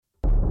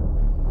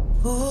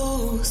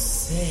Oh,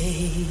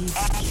 say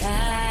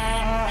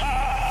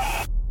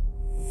can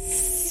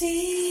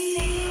see.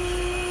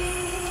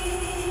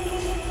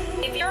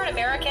 If you're an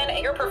American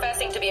and you're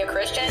professing to be a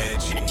Christian,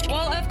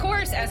 well, of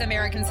course, as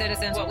American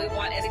citizens, what we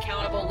want is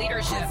accountable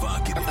leadership.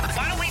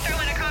 Why don't we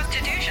throw in a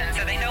constitution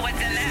so they know what's in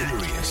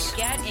that?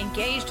 Get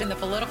engaged in the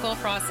political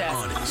process.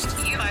 Honest.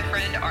 You, my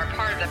friend, are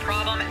part of the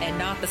problem and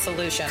not the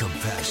solution.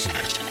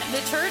 Compassionate.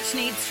 The church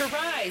needs to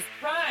rise.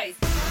 Rise.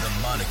 The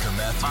Monica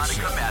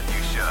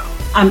Matthews Show.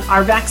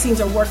 Our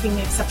vaccines are working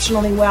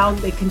exceptionally well.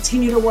 They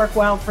continue to work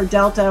well for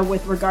Delta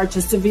with regard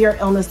to severe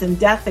illness and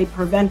death. They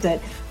prevent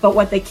it. But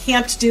what they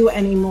can't do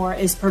anymore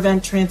is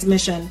prevent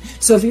transmission.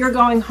 So if you're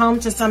going home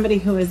to somebody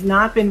who has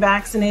not been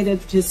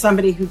vaccinated, to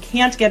somebody who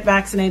can't get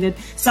vaccinated,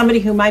 somebody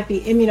who might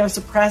be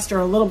immunosuppressed or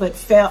a little bit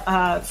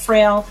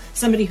frail,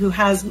 somebody who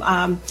has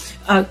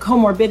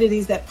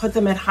comorbidities that put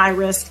them at high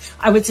risk,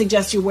 I would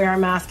suggest you wear a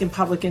mask in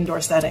public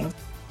indoor settings.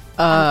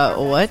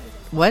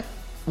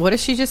 What did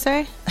she just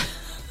say?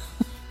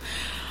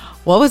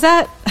 What was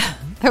that?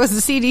 That was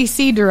the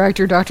CDC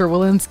director, Dr.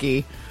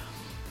 Walensky.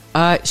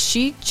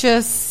 She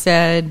just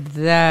said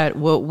that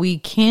what we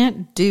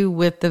can't do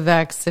with the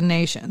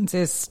vaccinations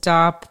is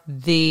stop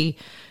the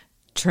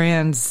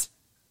transmission.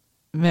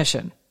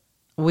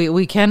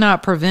 We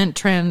cannot prevent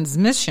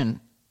transmission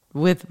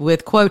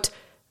with quote,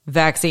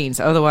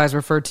 vaccines, otherwise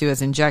referred to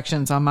as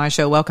injections on my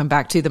show. Welcome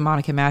back to the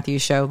Monica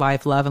Matthews Show,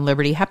 Life, Love, and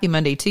Liberty. Happy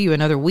Monday to you.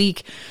 Another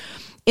week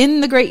in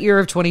the great year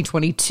of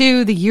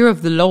 2022, the year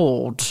of the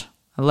Lord.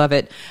 I love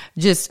it.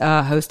 Just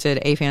hosted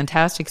a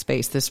fantastic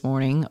space this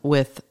morning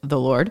with the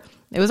Lord.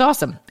 It was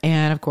awesome.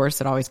 And of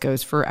course, it always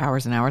goes for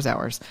hours and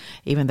hours,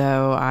 even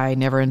though I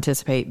never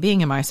anticipate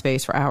being in my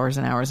space for hours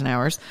and hours and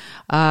hours.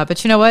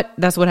 But you know what?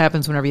 That's what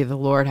happens whenever you the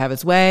Lord have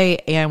his way.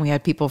 And we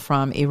had people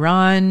from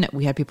Iran.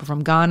 We had people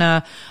from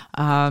Ghana,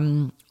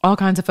 all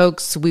kinds of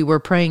folks. We were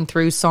praying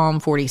through Psalm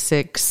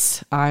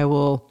 46. I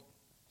will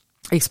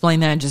explain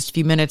that in just a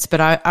few minutes, but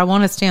I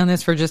want to stay on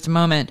this for just a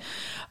moment.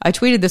 I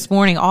tweeted this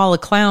morning, all a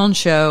clown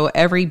show,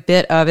 every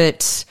bit of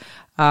it.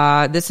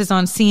 This is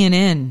on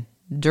CNN.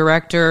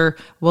 Director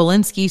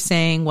Walensky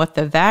saying what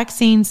the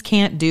vaccines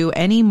can't do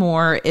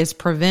anymore is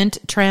prevent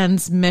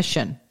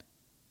transmission.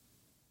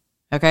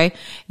 Okay?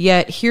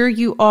 Yet here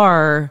you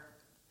are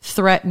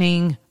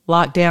threatening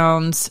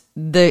lockdowns.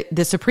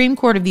 The Supreme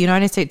Court of the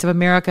United States of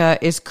America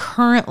is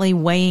currently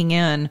weighing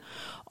in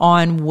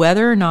on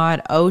whether or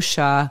not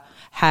OSHA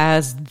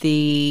has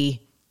the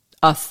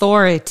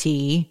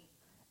authority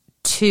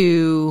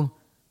to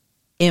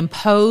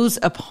impose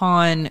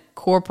upon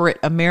corporate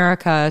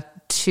America,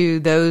 to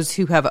those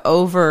who have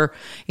over,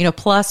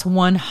 plus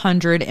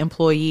 100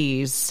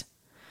 employees,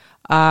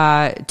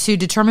 to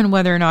determine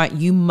whether or not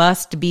you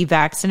must be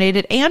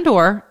vaccinated and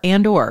or,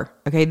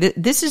 okay,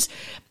 this is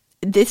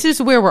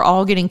where we're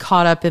all getting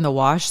caught up in the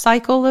wash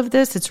cycle of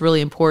this. It's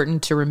really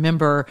important to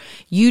remember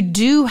you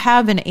do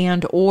have an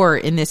and or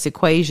in this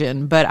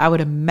equation, but I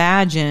would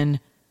imagine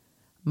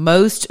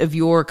most of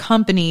your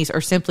companies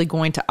are simply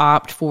going to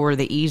opt for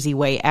the easy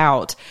way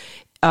out.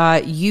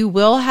 You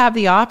will have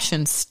the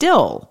option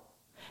still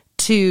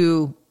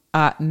to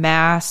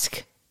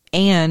mask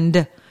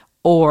and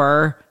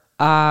or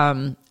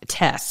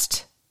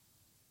test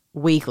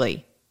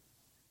weekly.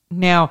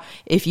 Now,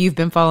 if you've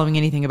been following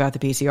anything about the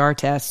PCR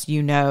tests,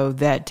 you know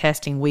that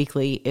testing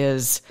weekly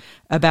is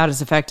about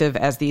as effective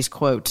as these,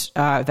 quote,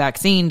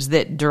 vaccines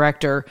that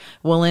Director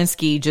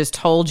Walensky just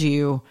told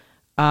you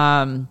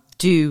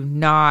do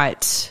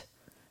not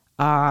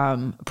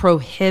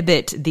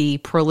prohibit the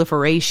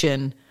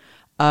proliferation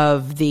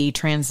of the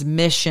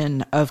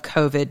transmission of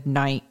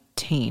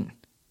COVID-19.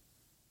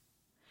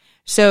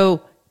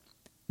 So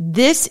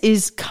this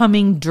is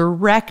coming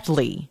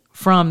directly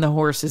from the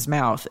horse's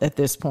mouth at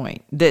this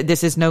point.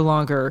 This is no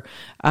longer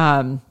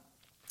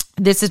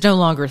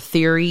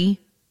theory.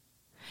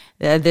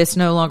 This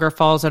no longer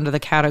falls under the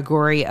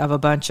category of a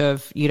bunch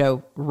of,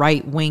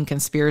 right-wing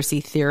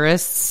conspiracy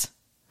theorists.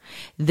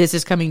 This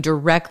is coming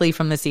directly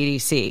from the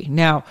CDC.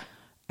 Now,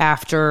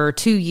 after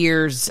 2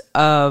 years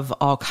of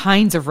all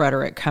kinds of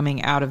rhetoric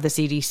coming out of the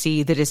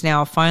CDC that is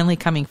now finally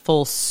coming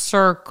full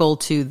circle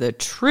to the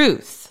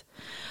truth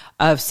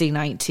of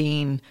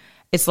C-19,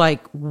 it's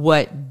like,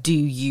 what do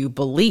you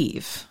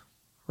believe,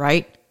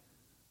 right?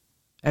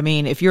 I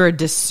mean, if you're a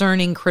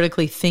discerning,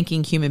 critically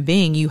thinking human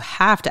being, you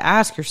have to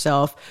ask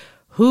yourself,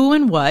 who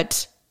and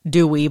what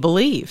do we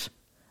believe?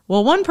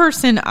 Well, one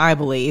person I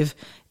believe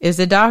is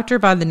a doctor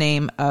by the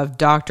name of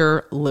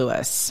Dr.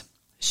 Lewis.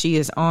 She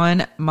is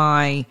on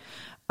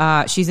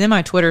she's in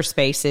my Twitter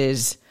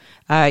spaces.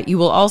 You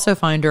will also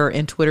find her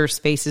in Twitter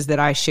spaces that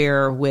I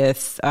share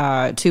with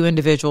two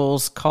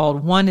individuals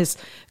called, one is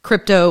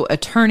Crypto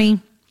Attorney.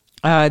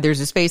 There's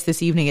a space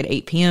this evening at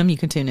 8 p.m. You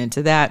can tune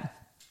into that.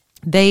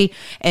 They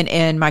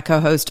and my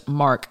co-host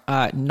Mark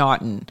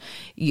Naughton,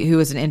 who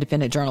is an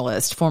independent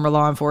journalist, former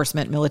law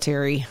enforcement,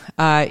 military.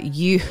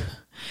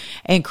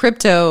 And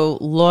Crypto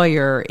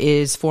Lawyer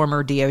is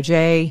former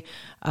DOJ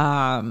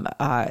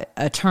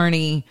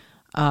attorney.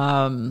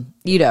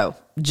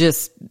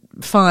 Just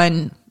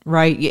fun,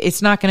 right?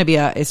 It's not going to be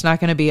it's not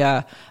going to be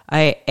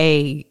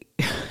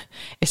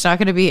it's not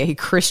going to be a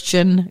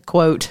Christian,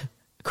 quote,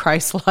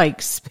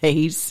 Christ-like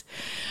space.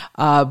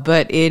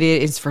 But it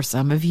is, for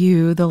some of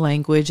you, the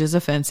language is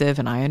offensive,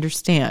 and I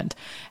understand,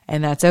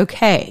 and that's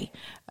okay.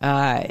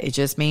 It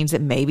just means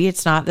that maybe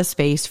it's not the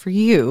space for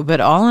you.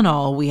 But all in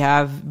all, we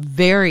have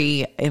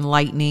very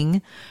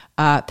enlightening,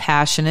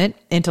 passionate,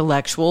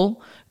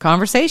 intellectual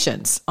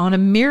conversations on a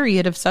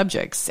myriad of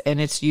subjects,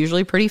 and it's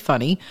usually pretty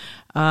funny.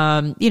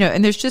 And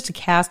there's just a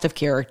cast of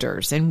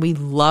characters, and we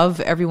love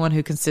everyone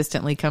who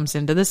consistently comes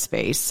into the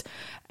space.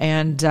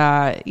 And,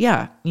 and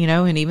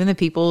even the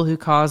people who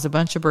cause a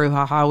bunch of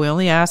brouhaha, we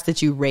only ask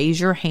that you raise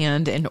your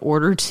hand in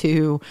order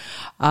to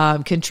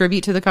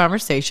contribute to the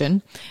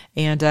conversation.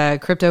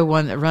 And Crypto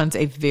One runs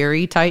a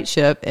very tight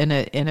ship in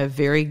a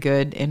very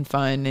good and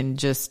fun and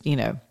just,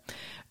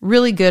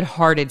 really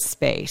good-hearted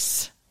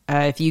space.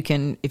 If you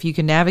can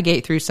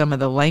navigate through some of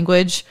the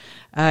language,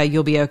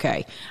 you'll be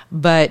okay.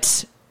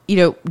 But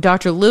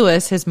Dr.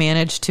 Lewis has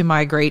managed to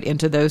migrate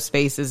into those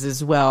spaces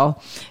as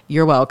well.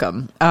 You're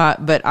welcome.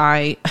 But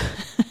I'm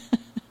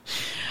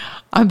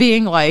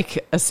being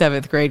like a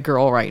 7th grade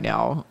girl right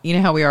now. You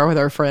know how we are with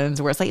our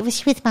friends, where it's like, it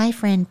was with my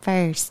friend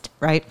first,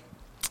 right?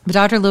 But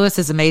Dr. Lewis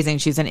is amazing.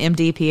 She's an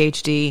MD,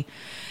 PhD.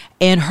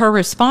 And her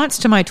response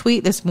to my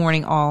tweet this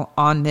morning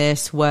on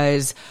this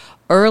was,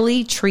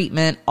 early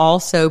treatment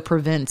also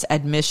prevents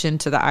admission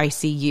to the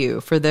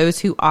ICU. For those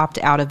who opt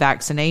out of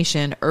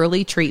vaccination,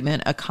 early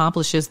treatment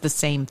accomplishes the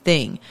same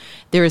thing.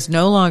 There is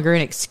no longer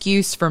an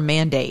excuse for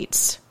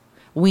mandates.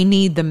 We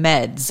need the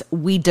meds.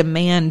 We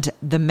demand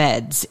the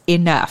meds.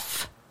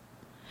 Enough.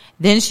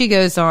 Then she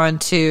goes on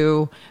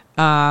to,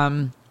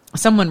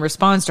 someone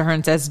responds to her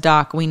and says,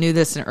 Doc, we knew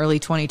this in early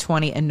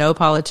 2020 and no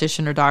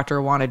politician or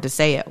doctor wanted to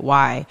say it.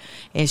 Why?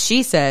 And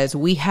she says,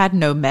 we had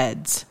no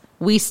meds.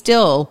 We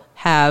still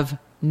have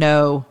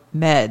no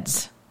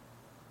meds.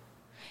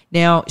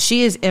 Now,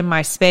 she is in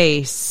my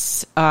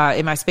spaces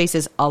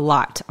a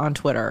lot on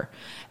Twitter,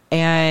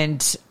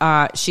 and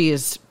she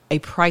is a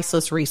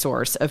priceless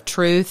resource of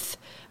truth,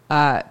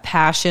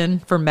 passion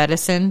for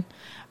medicine.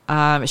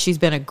 She's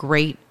been a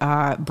great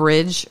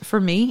bridge for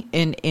me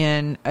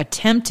in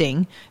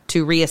attempting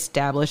to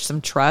reestablish some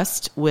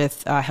trust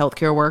with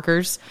healthcare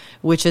workers,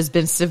 which has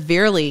been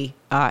severely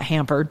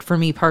hampered for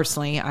me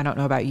personally. I don't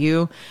know about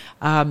you,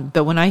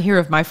 but when I hear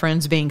of my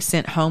friends being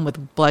sent home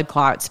with blood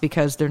clots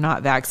because they're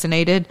not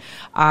vaccinated,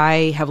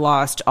 I have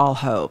lost all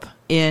hope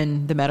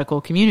in the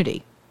medical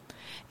community.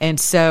 And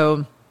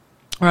so,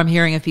 or I'm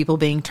hearing of people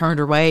being turned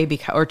away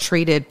or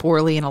treated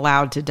poorly and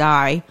allowed to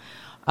die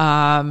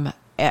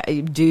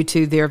due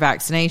to their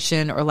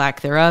vaccination or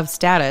lack thereof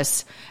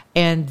status.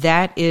 And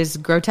that is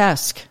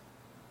grotesque.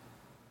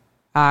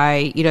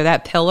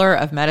 That pillar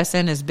of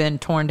medicine has been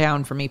torn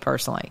down for me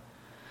personally.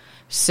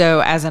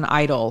 So as an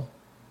idol,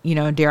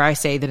 dare I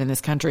say that in this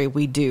country,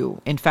 we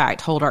do, in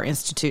fact, hold our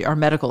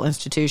medical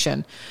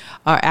institution,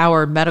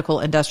 our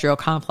medical industrial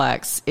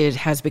complex, it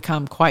has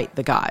become quite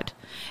the god.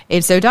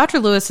 And so Dr.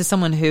 Lewis is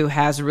someone who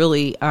has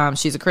really,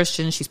 she's a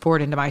Christian. She's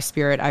poured into my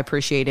spirit. I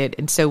appreciate it.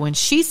 And so when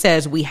she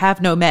says we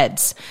have no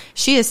meds,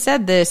 she has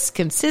said this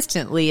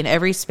consistently in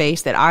every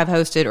space that I've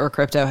hosted or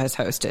Crypto has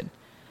hosted.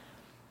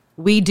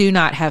 We do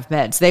not have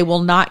meds. They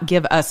will not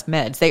give us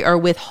meds. They are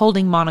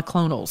withholding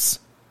monoclonals.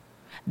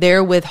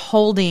 They're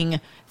withholding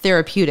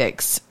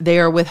therapeutics. They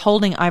are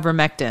withholding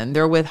ivermectin.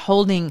 They're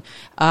withholding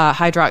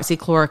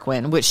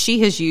hydroxychloroquine, which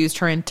she has used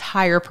her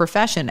entire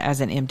profession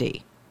as an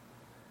MD.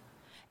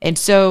 And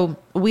so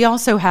we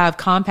also have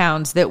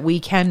compounds that we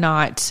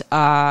cannot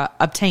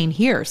obtain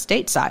here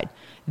stateside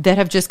that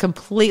have just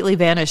completely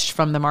vanished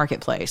from the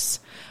marketplace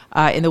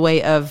in the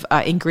way of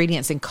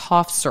ingredients in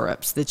cough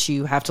syrups that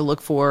you have to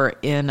look for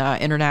in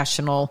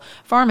international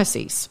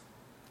pharmacies.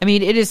 I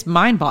mean, it is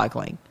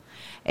mind-boggling.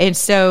 And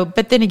so,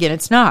 but then again,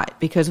 it's not,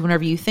 because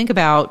whenever you think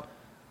about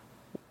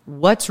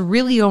what's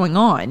really going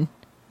on,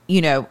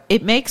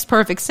 it makes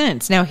perfect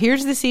sense. Now,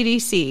 here's the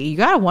CDC. You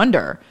got to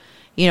wonder,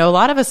 a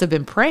lot of us have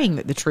been praying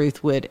that the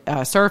truth would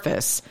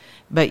surface,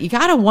 but you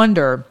got to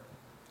wonder,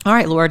 all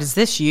right, Lord, is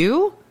this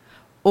you?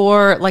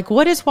 Or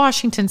what is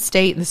Washington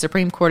State and the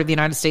Supreme Court of the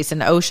United States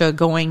and OSHA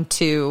going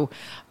to,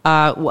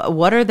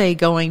 what are they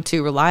going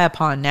to rely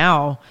upon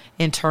now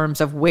in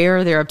terms of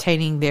where they're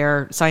obtaining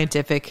their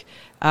scientific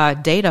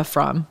data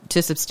from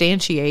to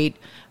substantiate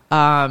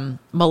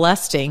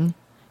molesting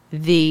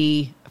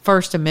the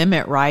First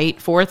Amendment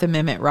right, Fourth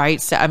Amendment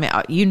rights,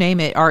 you name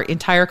it, our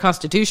entire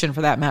Constitution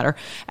for that matter,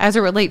 as it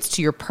relates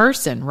to your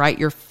person, right,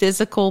 your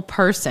physical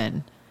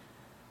person.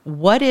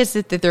 What is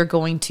it that they're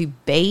going to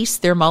base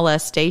their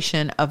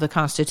molestation of the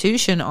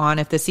Constitution on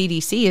if the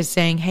CDC is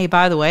saying, hey,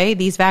 by the way,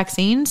 these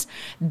vaccines,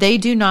 they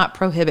do not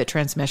prohibit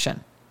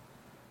transmission?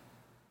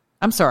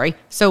 I'm sorry.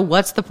 So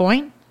what's the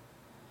point?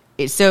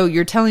 So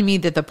you're telling me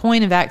that the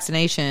point of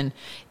vaccination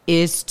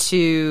is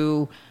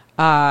to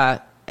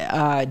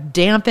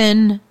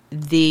dampen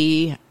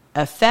the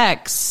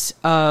effects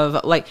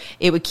of,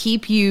 it would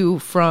keep you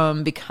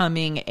from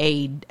becoming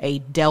a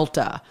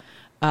Delta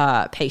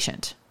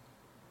patient.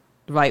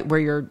 right, where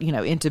you're,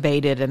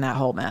 intubated and that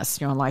whole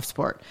mess. You're on life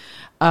support.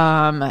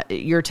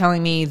 You're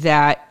telling me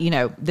that,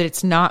 that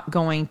it's not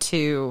going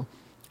to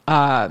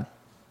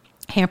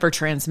hamper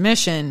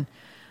transmission,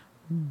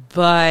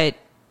 but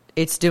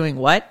it's doing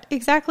what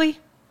exactly?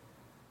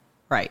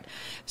 Right.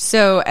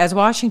 So as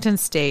Washington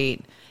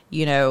State,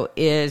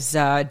 is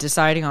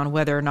deciding on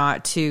whether or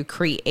not to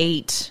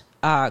create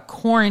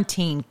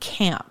quarantine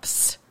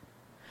camps,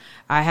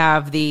 I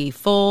have the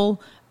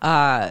full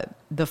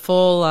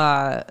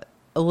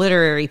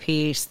literary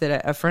piece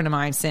that a friend of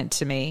mine sent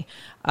to me.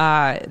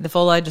 The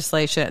full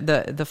legislation,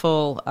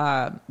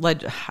 I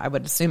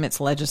would assume it's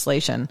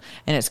legislation,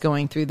 and it's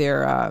going through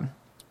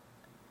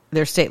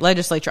their state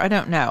legislature. I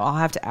don't know. I'll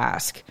have to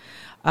ask.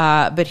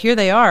 But here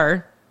they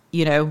are,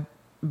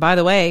 by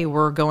the way,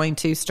 we're going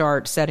to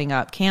start setting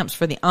up camps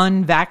for the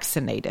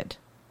unvaccinated.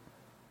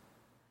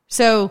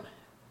 So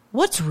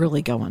what's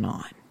really going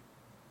on?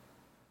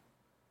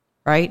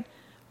 Right?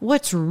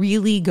 What's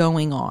really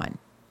going on?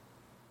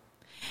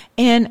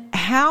 And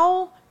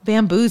how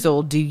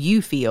bamboozled do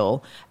you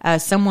feel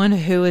as someone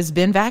who has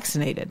been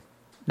vaccinated?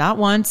 Not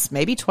once,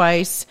 maybe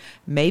twice,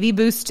 maybe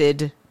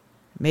boosted,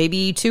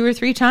 maybe 2 or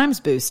 3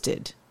 times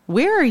boosted.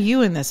 Where are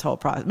you in this whole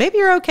process? Maybe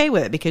you're okay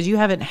with it because you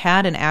haven't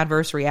had an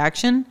adverse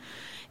reaction.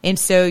 And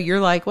so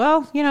you're like,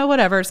 well,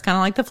 whatever. It's kind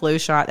of like the flu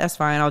shot. That's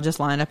fine. I'll just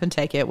line up and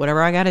take it,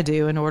 whatever I got to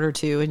do in order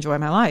to enjoy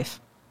my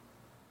life.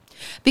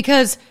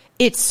 Because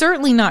it's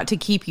certainly not to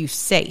keep you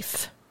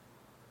safe,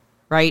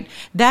 right?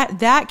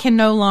 That can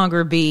no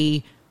longer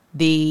be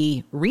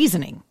the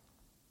reasoning.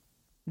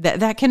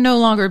 That can no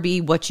longer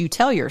be what you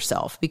tell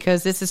yourself,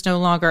 because this is no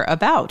longer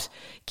about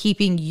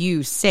keeping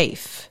you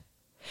safe.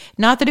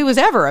 Not that it was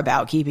ever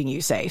about keeping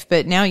you safe,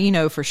 but now you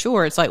know for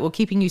sure. It's like, well,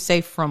 keeping you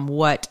safe from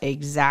what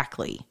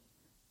exactly?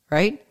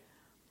 Right?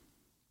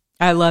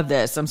 I love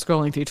this. I'm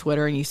scrolling through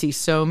Twitter and you see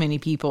so many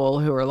people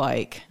who are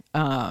like,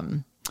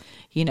 I'm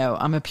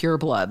a pure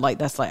blood. Like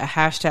that's like a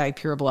hashtag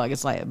pure blood.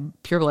 It's like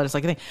pure blood is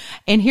like a thing.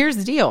 And here's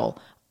the deal.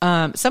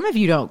 Some of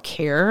you don't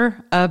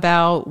care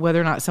about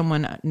whether or not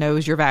someone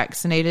knows your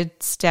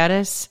vaccinated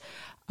status.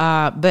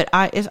 But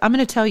I'm going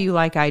to tell you,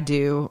 like I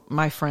do,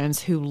 my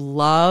friends who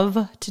love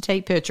to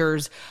take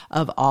pictures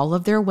of all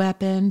of their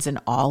weapons and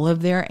all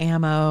of their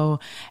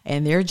ammo,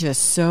 and they're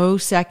just so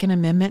Second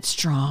Amendment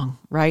strong,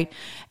 right?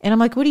 And I'm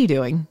like, what are you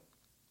doing?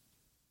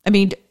 I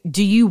mean,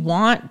 do you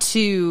want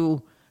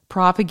to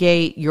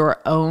propagate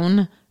your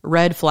own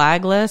red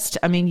flag list?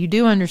 I mean, you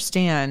do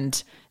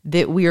understand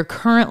that we are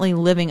currently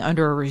living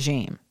under a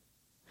regime.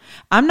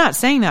 I'm not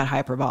saying that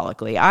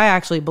hyperbolically. I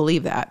actually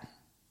believe that.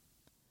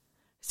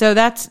 So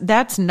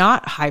that's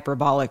not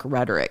hyperbolic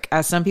rhetoric,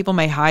 as some people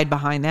may hide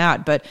behind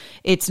that, but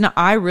it's not.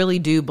 I really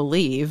do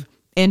believe,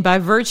 and by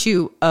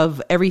virtue of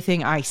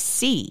everything I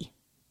see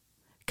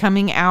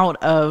coming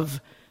out of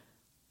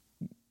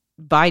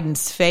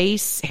Biden's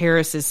face,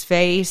 Harris's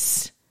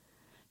face,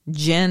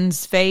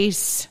 Jen's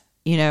face,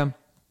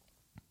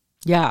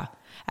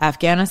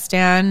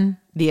 Afghanistan,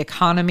 the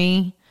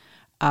economy,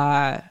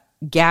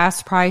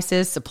 gas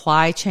prices,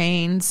 supply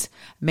chains,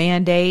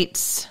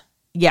 mandates,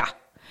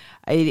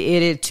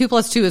 It 2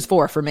 + 2 is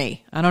 4 for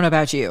me. I don't know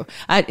about you.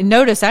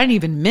 Notice I didn't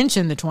even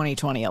mention the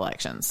 2020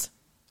 elections.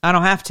 I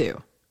don't have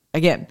to.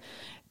 Again,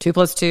 2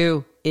 +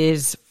 2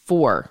 is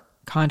 4,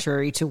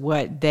 contrary to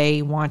what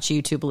they want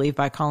you to believe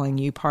by calling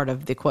you part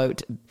of the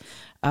quote,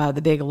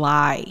 the big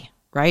lie,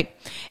 right?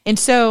 And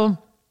so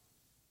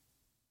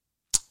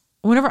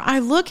whenever I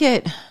look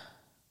at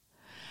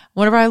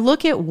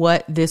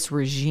what this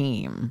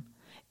regime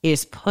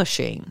is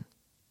pushing,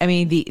 I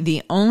mean,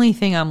 the only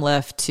thing I'm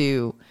left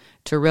to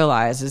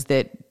realize is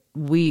that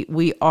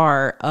we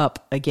are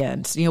up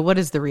against, what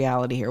is the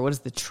reality here? What is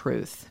the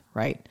truth,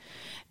 right?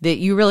 That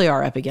you really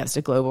are up against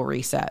a global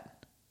reset.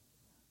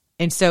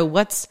 And so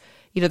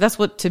that's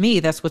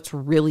what's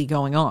really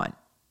going on.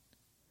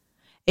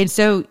 And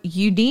so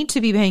you need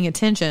to be paying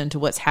attention to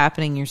what's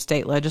happening in your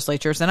state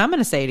legislatures. And I'm going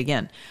to say it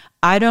again.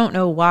 I don't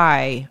know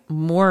why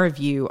more of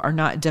you are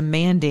not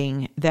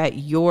demanding that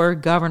your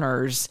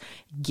governors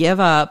give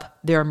up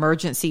their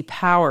emergency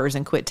powers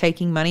and quit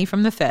taking money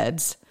from the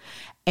feds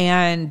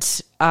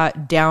and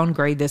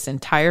downgrade this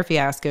entire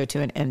fiasco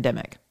to an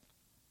endemic.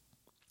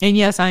 And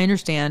yes, I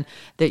understand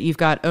that you've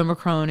got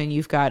Omicron and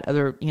you've got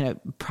other,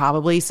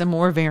 probably some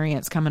more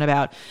variants coming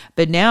about.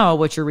 But now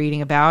what you're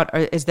reading about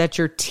is that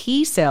your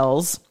T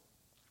cells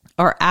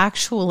are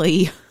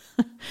actually,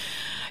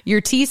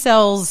 your T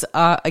cells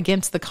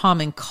against the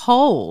common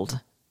cold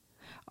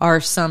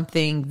are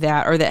something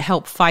that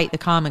help fight the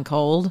common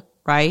cold,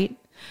 right?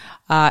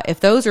 If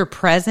those are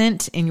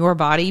present in your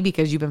body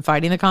because you've been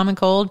fighting the common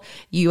cold,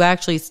 you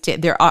actually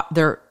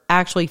they're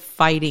actually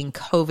fighting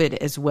COVID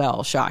as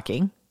well.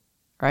 Shocking,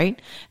 right?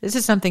 This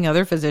is something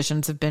other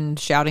physicians have been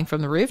shouting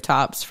from the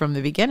rooftops from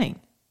the beginning.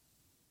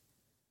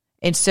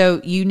 And so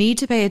you need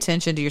to pay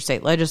attention to your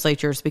state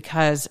legislatures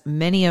because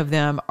many of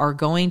them are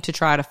going to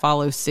try to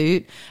follow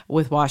suit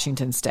with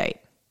Washington State.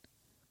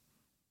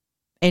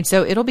 And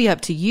so it'll be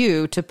up to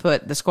you to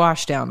put the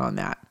squash down on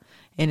that.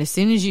 And as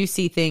soon as you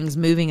see things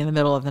moving in the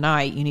middle of the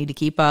night, you need to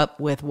keep up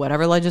with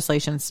whatever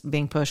legislation's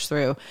being pushed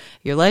through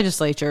your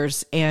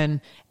legislatures and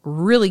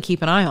really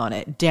keep an eye on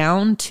it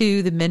down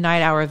to the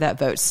midnight hour of that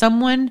vote.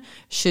 Someone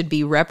should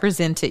be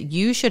represented.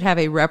 You should have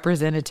a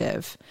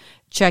representative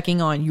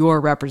checking on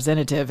your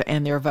representative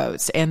and their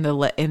votes and the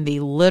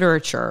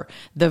literature,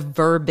 the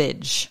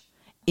verbiage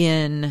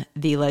in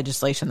the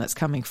legislation that's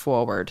coming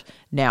forward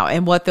now.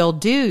 And what they'll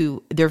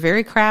do, they're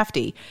very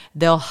crafty.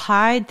 They'll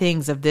hide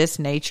things of this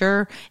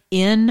nature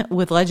in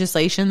with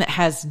legislation that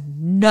has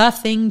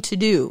nothing to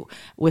do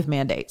with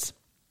mandates.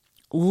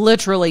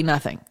 Literally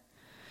nothing.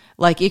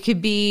 Like it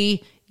could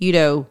be,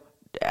 we're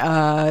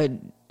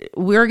going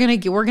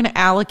to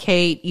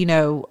allocate,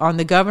 on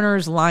the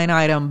governor's line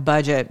item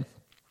budget,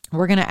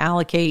 we're going to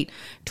allocate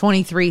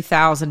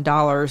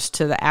 $23,000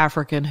 to the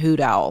African hoot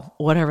owl,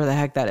 whatever the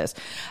heck that is.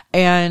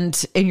 And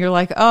you're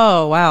like,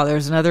 oh, wow,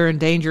 there's another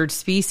endangered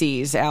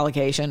species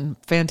allocation.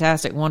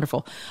 Fantastic.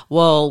 Wonderful.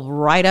 Well,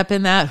 right up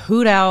in that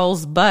hoot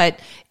owl's butt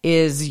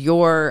is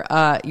your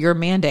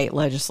mandate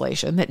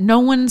legislation that no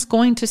one's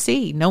going to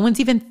see. No one's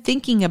even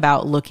thinking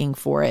about looking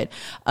for it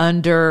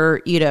under,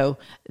 your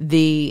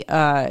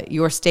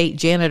state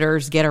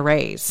janitors get a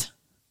raise.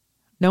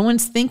 No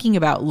one's thinking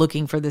about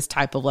looking for this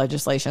type of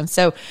legislation.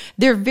 So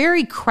they're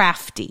very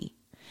crafty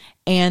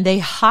and they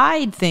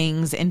hide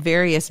things in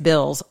various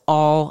bills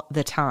all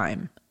the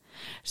time.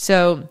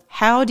 So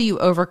how do you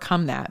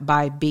overcome that?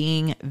 By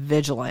being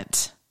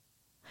vigilant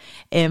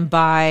and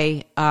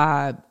by,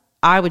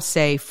 I would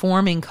say,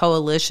 forming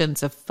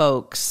coalitions of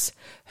folks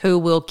who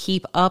will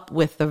keep up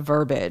with the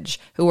verbiage,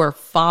 who are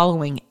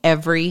following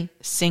every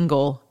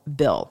single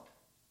bill.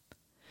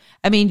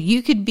 I mean,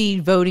 you could be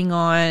voting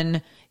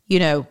on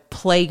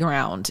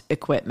playground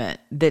equipment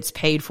that's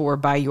paid for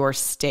by your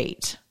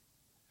state,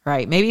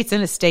 right? Maybe it's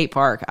in a state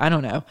park. I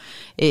don't know.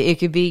 It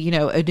could be,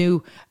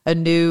 a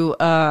new,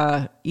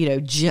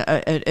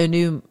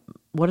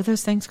 what are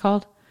those things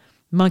called?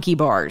 Monkey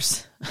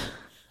bars,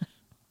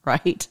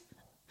 right?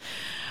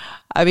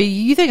 I mean,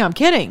 you think I'm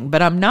kidding,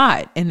 but I'm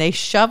not. And they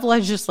shove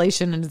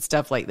legislation into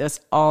stuff like this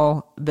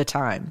all the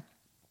time.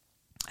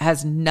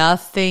 Has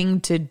nothing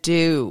to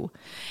do.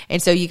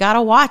 And so you got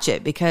to watch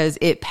it because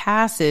it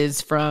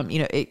passes from,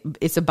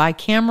 it's a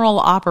bicameral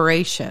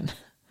operation.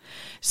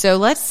 So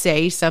let's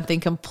say something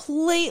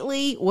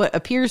completely what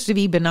appears to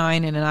be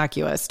benign and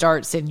innocuous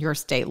starts in your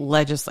state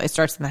legislature,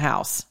 starts in the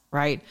House,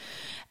 right?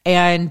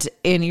 And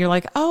you're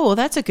like, oh, well,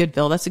 that's a good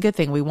bill. That's a good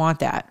thing. We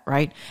want that,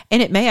 right?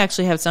 And it may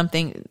actually have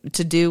something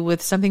to do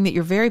with something that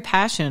you're very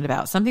passionate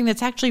about, something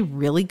that's actually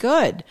really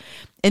good.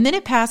 And then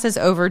it passes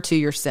over to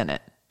your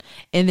Senate.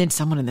 And then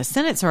someone in the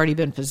Senate's already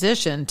been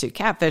positioned to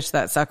catfish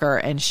that sucker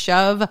and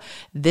shove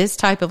this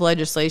type of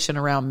legislation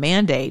around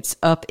mandates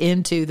up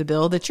into the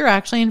bill that you're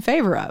actually in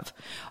favor of.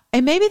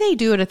 And maybe they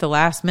do it at the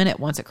last minute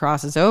once it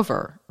crosses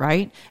over,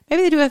 right?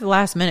 Maybe they do it at the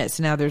last minute.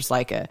 So now there's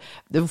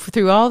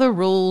through all the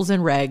rules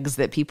and regs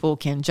that people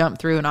can jump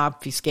through and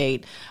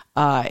obfuscate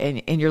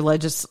in your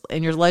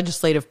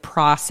legislative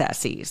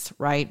processes,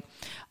 right?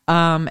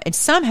 And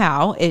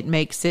somehow it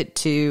makes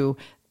its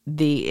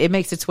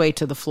way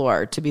to the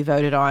floor to be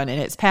voted on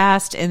and it's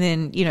passed. And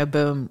then,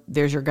 boom,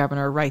 there's your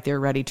governor right there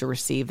ready to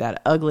receive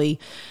that ugly,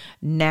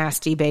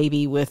 nasty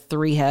baby with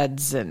 3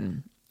 heads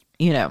and,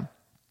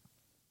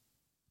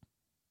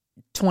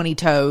 20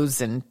 toes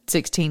and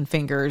 16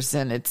 fingers.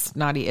 And it's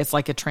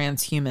like a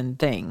transhuman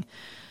thing,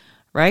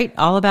 right?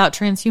 All about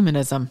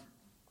transhumanism.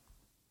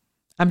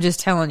 I'm just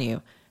telling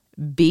you,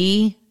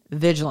 be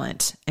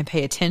vigilant and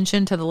pay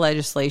attention to the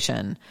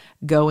legislation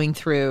going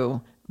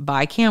through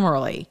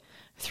bicamerally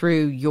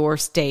through your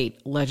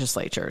state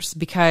legislatures,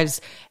 because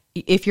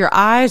if your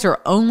eyes are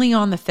only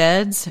on the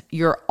feds,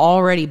 you're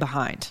already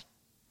behind.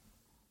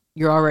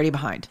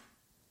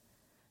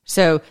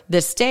 So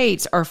the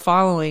states are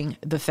following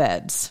the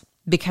feds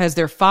because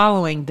they're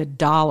following the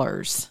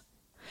dollars.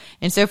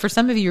 And so for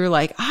some of you, you're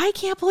like, I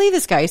can't believe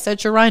this guy is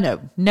such a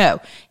rhino. No,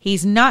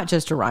 he's not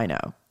just a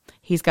rhino.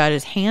 He's got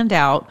his hand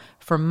out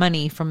for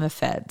money from the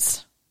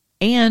feds.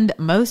 And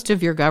most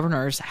of your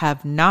governors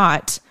have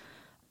not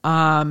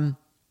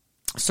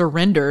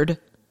surrendered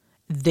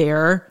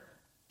their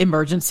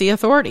emergency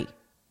authority.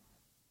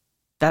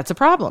 That's a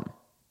problem.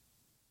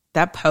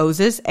 That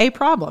poses a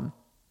problem.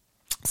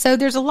 So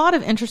there's a lot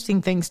of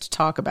interesting things to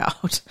talk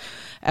about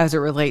as it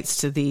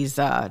relates to these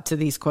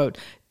quote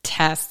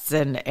tests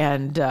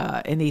and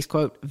these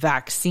quote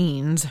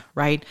vaccines,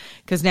 right?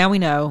 Because now we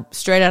know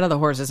straight out of the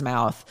horse's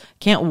mouth.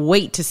 Can't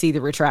wait to see the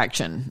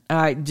retraction,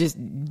 just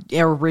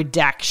a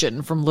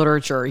redaction from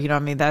literature.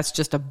 That's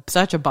just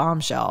such a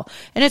bombshell,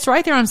 and it's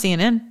right there on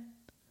CNN.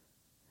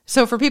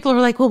 So for people who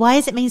are like, well, why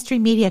isn't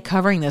mainstream media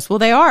covering this? Well,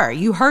 they are.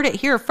 You heard it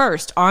here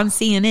first on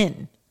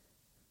CNN,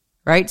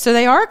 right? So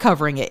they are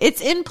covering it.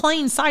 It's in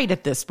plain sight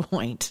at this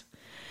point.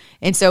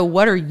 And so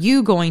what are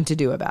you going to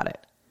do about it?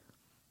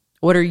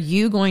 What are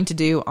you going to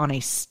do on a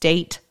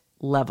state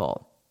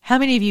level? How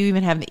many of you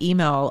even have the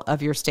email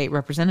of your state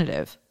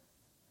representative,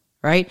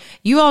 right?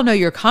 You all know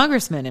your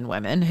congressmen and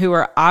women who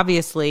are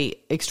obviously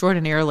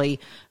extraordinarily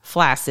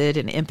flaccid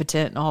and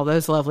impotent and all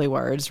those lovely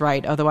words,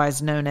 right?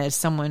 Otherwise known as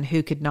someone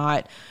who could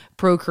not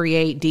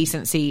procreate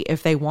decency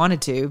if they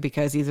wanted to,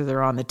 because either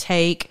they're on the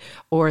take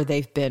or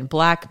they've been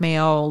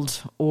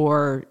blackmailed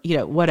or,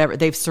 whatever.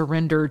 They've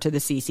surrendered to the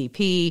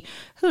CCP.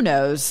 Who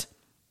knows?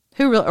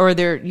 Or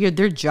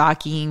they're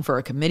jockeying for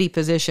a committee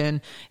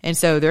position. And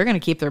so they're going to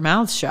keep their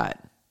mouths shut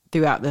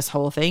throughout this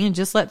whole thing and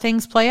just let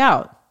things play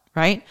out.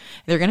 Right?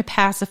 They're going to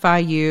pacify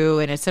you,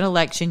 and it's an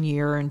election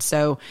year. And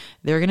so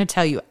they're going to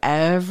tell you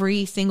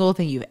every single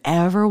thing you've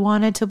ever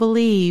wanted to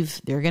believe.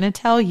 They're going to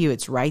tell you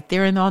it's right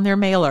there and on their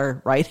mailer,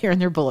 right there in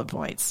their bullet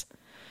points.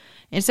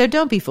 And so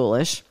don't be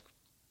foolish.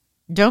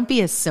 Don't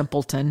be a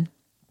simpleton.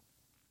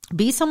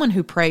 Be someone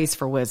who prays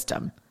for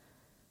wisdom,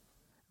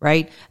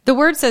 right? The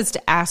word says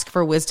to ask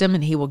for wisdom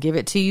and he will give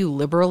it to you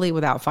liberally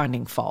without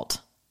finding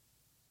fault.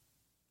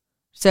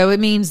 So it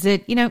means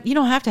that, you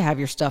don't have to have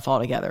your stuff all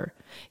together.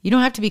 You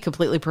don't have to be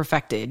completely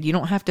perfected. You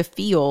don't have to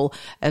feel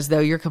as though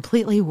you're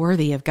completely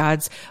worthy of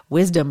God's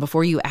wisdom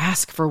before you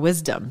ask for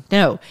wisdom.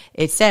 No,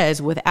 it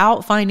says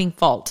without finding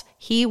fault,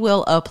 he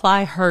will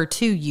apply her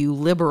to you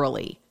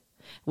liberally,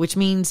 which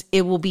means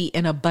it will be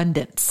in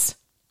abundance.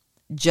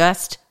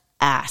 Just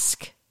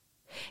ask.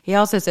 He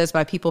also says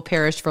my people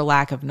perished for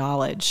lack of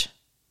knowledge,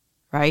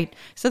 right?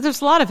 So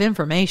there's a lot of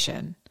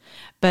information.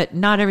 But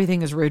not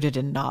everything is rooted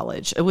in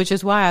knowledge, which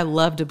is why I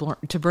love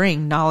to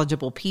bring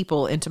knowledgeable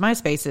people into my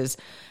spaces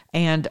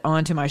and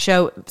onto my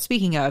show.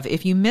 Speaking of,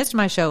 if you missed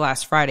my show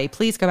last Friday,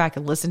 please go back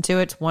and listen to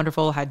it. It's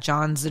wonderful. I had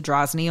John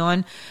Zadrozny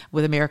on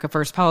with America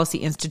First Policy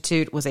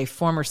Institute, was a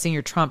former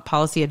senior Trump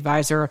policy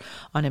advisor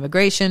on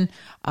immigration.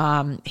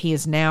 He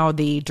is now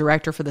the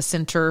director for the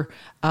Center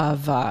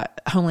of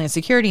Homeland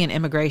Security and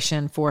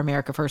Immigration for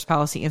America First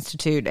Policy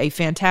Institute, a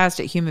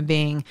fantastic human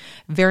being,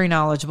 very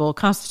knowledgeable,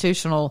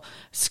 constitutional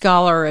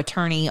scholar,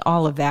 attorney,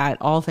 all of that,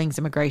 all things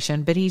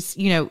immigration. But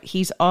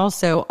he's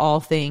also all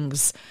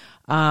things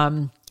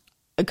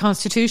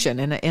Constitution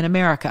in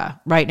America,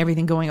 right? And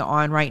everything going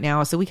on right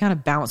now. So we kind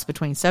of bounce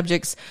between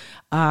subjects.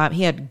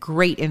 He had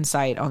great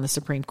insight on the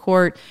Supreme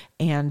Court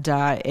and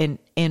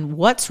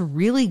what's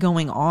really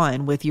going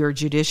on with your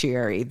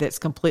judiciary that's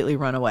completely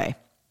run away.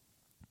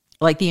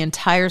 Like the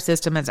entire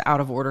system is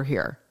out of order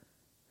here.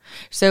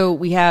 So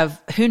we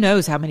have, who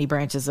knows how many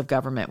branches of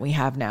government we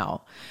have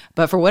now.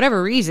 But for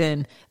whatever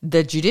reason,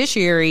 the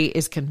judiciary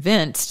is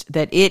convinced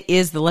that it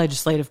is the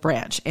legislative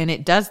branch. And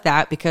it does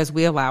that because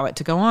we allow it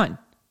to go on.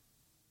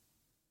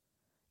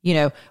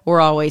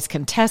 We're always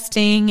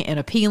contesting and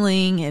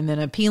appealing and then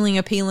appealing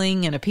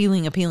and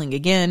appealing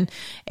again.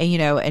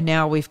 And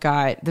now we've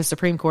got the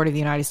Supreme Court of the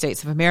United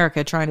States of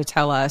America trying to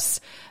tell us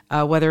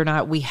whether or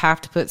not we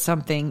have to put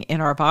something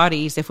in our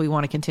bodies if we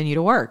want to continue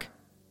to work.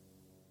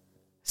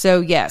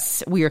 So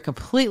yes, we are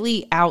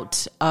completely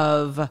out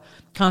of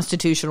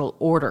constitutional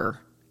order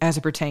as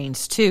it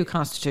pertains to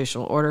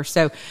constitutional order.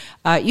 So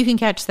you can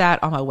catch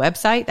that on my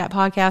website. That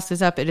podcast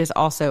is up. It is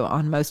also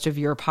on most of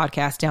your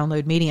podcast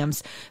download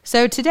mediums.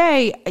 So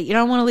today,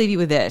 I want to leave you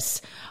with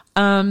this.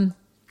 Today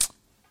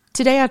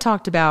I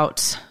talked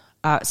about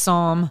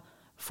Psalm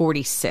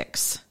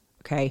 46.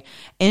 Okay.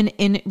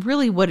 And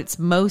really what it's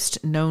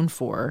most known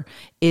for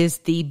is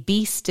the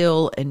be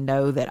still and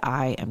know that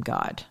I am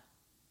God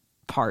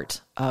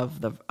part of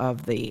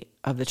the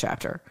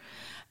chapter.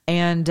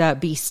 And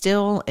be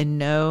still and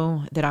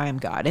know that I am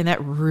God. And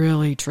that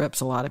really trips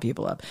a lot of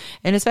people up.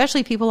 And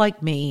especially people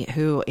like me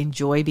who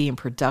enjoy being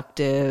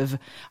productive.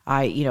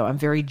 I'm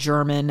very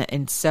German.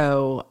 And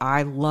so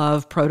I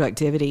love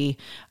productivity.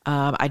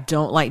 I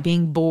don't like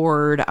being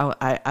bored.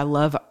 I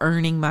love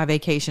earning my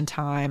vacation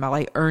time. I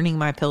like earning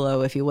my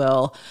pillow, if you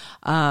will.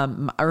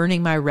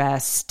 Earning my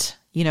rest,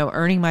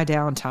 earning my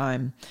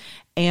downtime.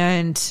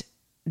 And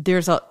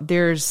there's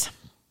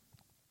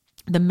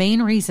the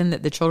main reason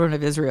that the children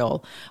of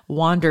Israel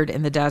wandered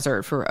in the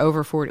desert for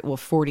over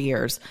 40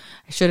 years,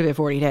 it should have been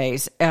 40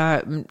 days,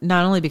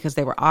 not only because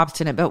they were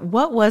obstinate, but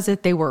what was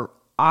it they were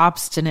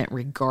obstinate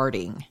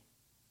regarding?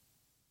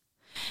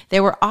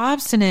 They were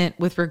obstinate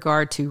with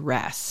regard to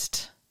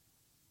rest.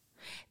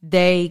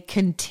 They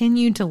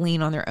continued to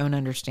lean on their own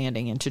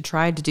understanding and to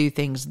try to do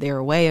things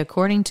their way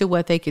according to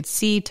what they could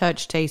see,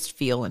 touch, taste,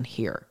 feel, and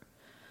hear.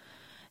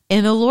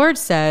 And the Lord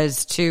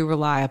says to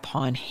rely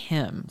upon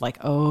him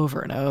like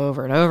over and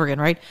over and over again,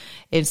 right?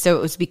 And so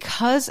it was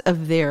because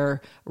of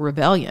their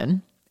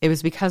rebellion. It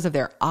was because of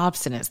their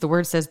obstinance. The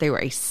word says they were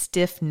a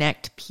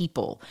stiff-necked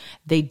people.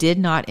 They did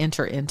not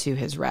enter into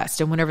his rest.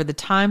 And whenever the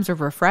times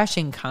of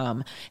refreshing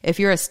come, if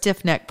you're a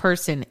stiff-necked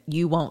person,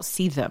 you won't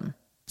see them.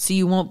 So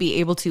you won't be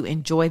able to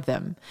enjoy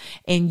them.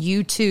 And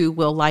you too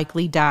will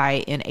likely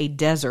die in a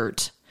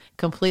desert,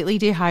 completely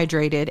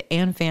dehydrated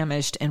and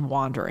famished and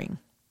wandering.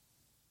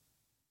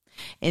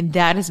 And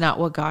that is not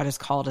what God has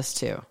called us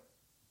to.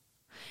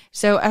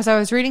 So as I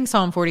was reading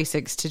Psalm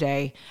 46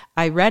 today,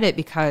 I read it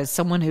because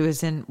someone who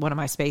was in one of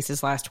my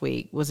spaces last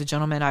week was a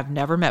gentleman I've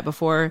never met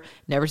before,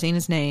 never seen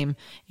his name.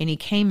 And he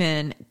came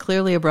in,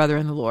 clearly a brother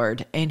in the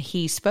Lord. And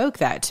he spoke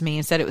that to me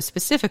and said it was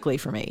specifically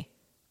for me.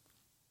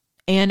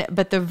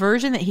 But the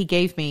version that he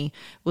gave me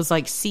was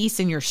like, cease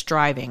in your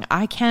striving.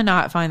 I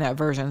cannot find that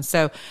version.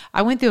 So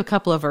I went through a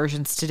couple of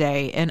versions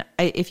today. And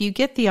if you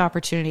get the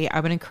opportunity, I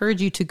would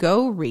encourage you to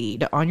go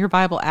read on your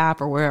Bible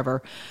app or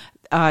wherever,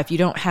 if you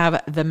don't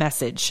have the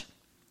Message.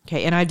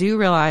 Okay. And I do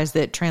realize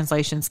that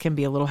translations can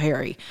be a little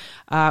hairy,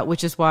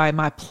 which is why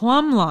my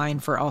plumb line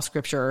for all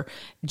scripture,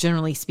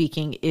 generally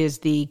speaking, is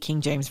the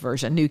King James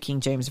Version, New King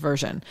James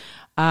Version.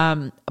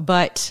 That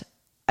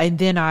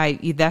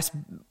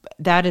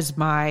is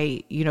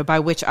my,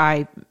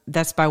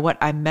 that's by what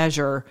I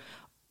measure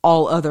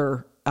all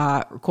other,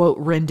 quote,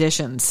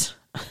 renditions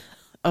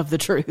of the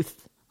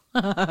truth.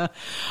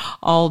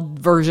 All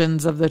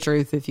versions of the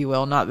truth, if you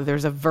will. Not that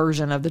there's a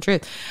version of the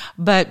truth,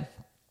 but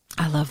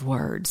I love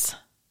words.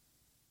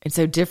 And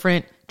so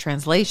different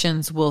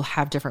translations will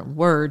have different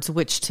words,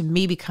 which to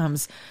me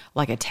becomes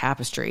like a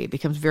tapestry. It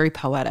becomes very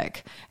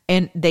poetic,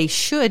 and they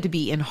should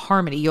be in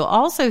harmony. You'll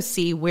also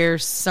see where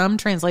some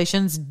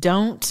translations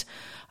don't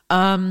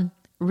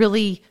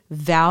really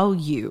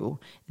value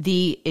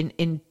the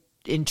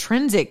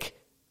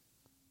intrinsic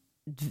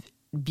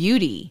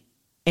beauty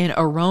and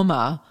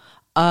aroma,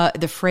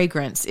 the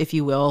fragrance, if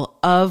you will,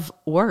 of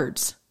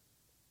words.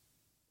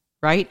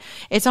 Right?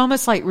 It's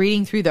almost like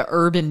reading through the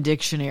Urban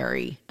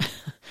Dictionary,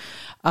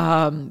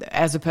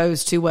 as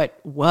opposed to what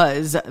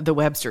was the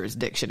Webster's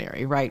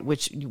Dictionary, right?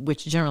 Which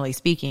generally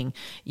speaking,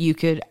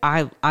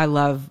 I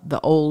love the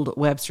old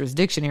Webster's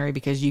Dictionary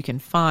because you can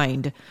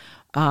find,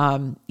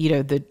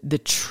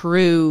 the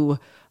true,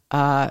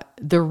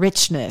 the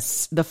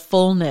richness, the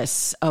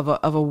fullness of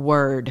a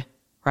word,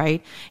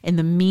 right? And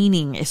the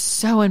meaning is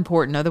so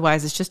important.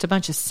 Otherwise, it's just a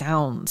bunch of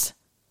sounds.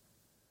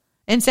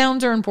 And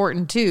sounds are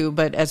important too,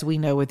 but as we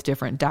know with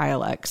different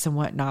dialects and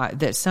whatnot,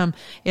 that's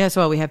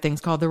why we have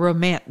things called the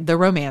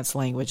romance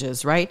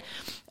languages, right?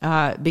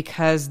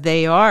 Because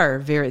they're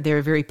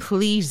very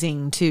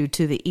pleasing to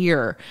the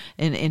ear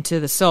and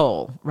to the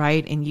soul,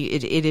 right? And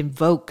it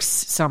invokes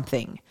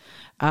something.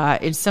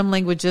 In some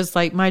languages,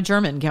 like my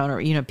German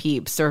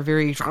peeps are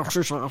very,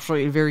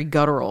 very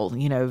guttural,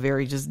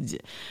 very just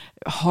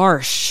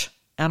harsh.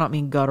 I don't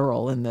mean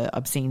guttural in the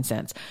obscene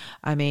sense.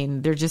 I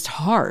mean, they're just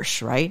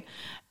harsh, right?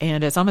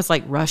 And it's almost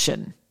like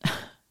Russian.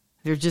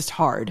 They're just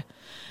hard.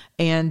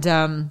 And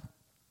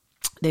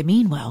they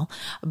mean well,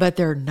 but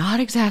they're not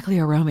exactly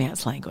a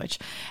romance language.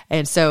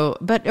 And so,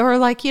 or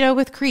like,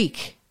 with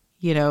Greek,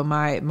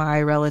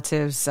 my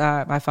relatives,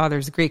 my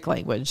father's Greek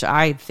language,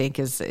 I think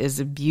is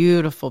a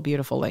beautiful,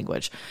 beautiful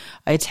language.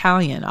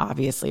 Italian,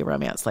 obviously a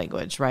romance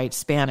language, right?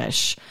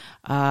 Spanish,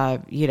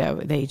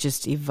 they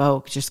just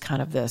evoke just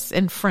kind of this.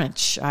 And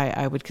French,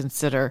 I would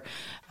consider,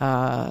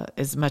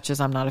 as much as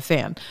I'm not a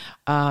fan,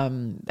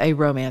 a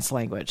romance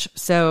language.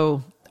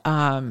 So,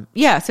 so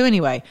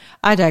anyway,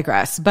 I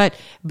digress, but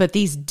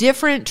these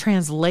different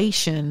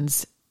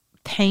translations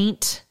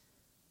paint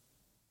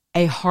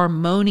a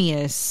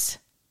harmonious.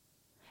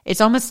 It's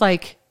almost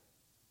like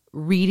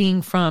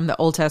reading from the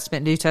Old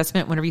Testament, New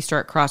Testament, whenever you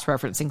start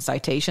cross-referencing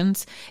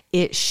citations,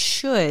 it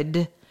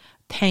should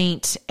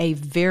paint a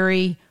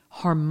very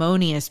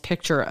harmonious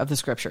picture of the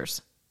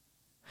scriptures.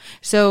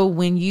 So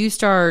when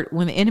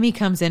the enemy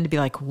comes in to be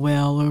like,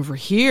 well, over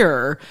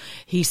here,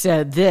 he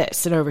said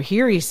this, and over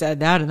here, he said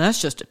that, and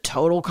that's just a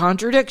total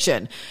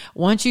contradiction.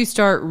 Once you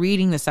start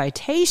reading the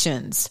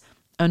citations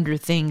under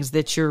things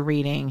that you're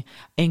reading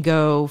and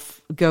go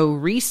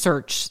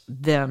research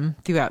them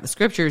throughout the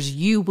scriptures,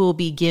 you will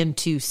begin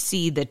to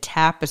see the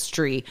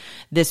tapestry,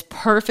 this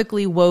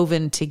perfectly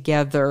woven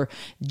together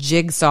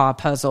jigsaw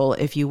puzzle,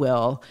 if you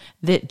will,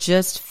 that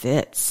just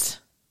fits.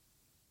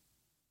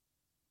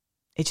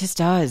 It just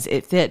does.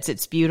 It fits.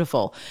 It's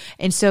beautiful.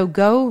 And so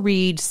go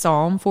read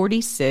Psalm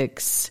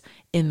 46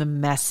 in the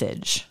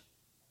Message.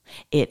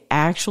 It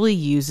actually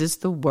uses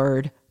the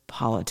word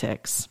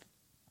politics,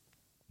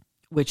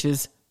 which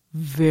is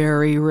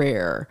very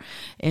rare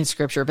in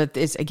scripture, but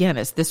it's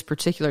this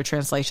particular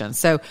translation.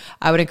 So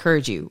I would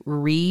encourage you,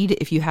 read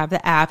if you have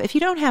the app. If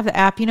you don't have the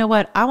app, you know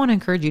what? I want to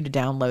encourage you to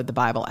download the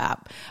Bible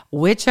app.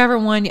 Whichever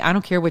one, I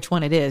don't care which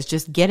one it is,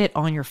 just get it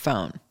on your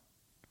phone,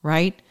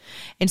 right?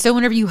 And so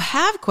whenever you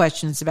have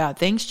questions about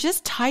things,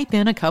 just type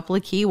in a couple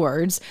of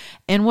keywords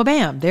and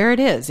wha-bam, there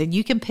it is. And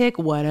you can pick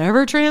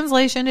whatever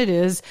translation it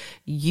is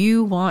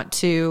you want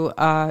to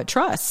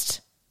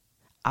trust.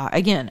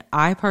 Again,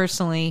 I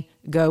personally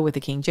go with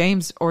the King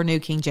James or New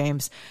King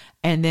James,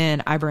 and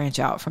then I branch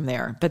out from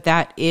there. But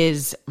that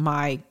is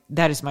my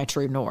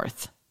true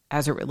north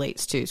as it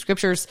relates to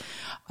scriptures.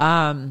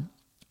 So,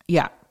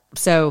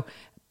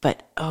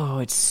 but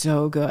it's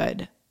so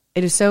good.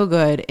 It is so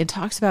good. It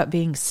talks about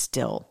being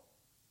still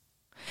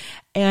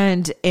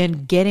and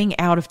getting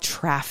out of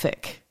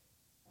traffic.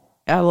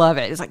 I love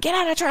it. It's like, get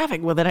out of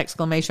traffic with an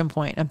exclamation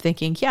point. I'm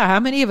thinking,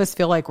 how many of us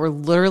feel like we're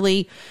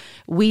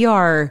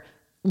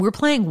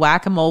playing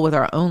whack-a-mole with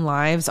our own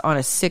lives on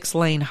a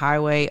 6-lane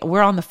highway.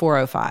 We're on the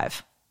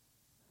 405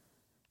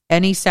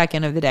 any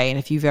second of the day. And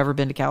if you've ever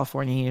been to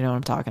California, you know what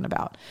I'm talking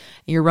about.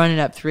 You're running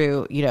up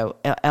through,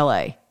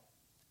 LA.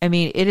 I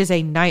mean, it is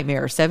a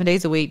nightmare 7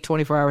 days a week,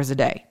 24 hours a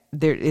day.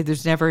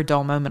 There's never a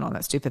dull moment on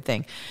that stupid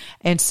thing.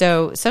 And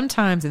so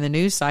sometimes in the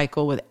news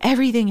cycle with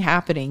everything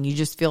happening, you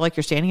just feel like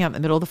you're standing out in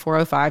the middle of the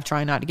 405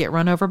 trying not to get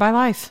run over by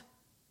life.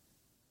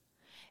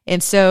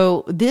 And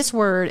so this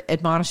word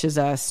admonishes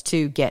us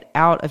to get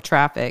out of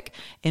traffic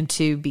and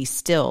to be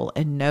still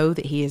and know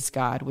that he is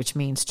God, which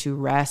means to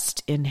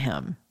rest in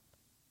him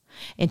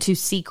and to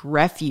seek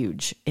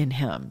refuge in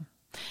him.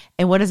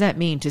 And what does that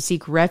mean? To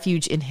seek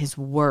refuge in his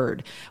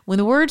word. When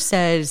the word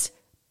says,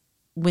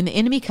 when the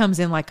enemy comes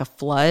in like a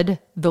flood,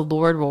 the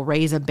Lord will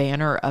raise a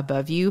banner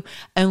above you.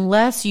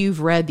 Unless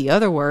you've read the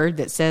other word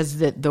that says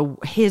that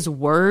his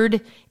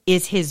word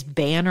is his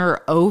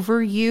banner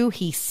over you.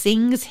 He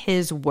sings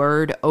his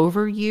word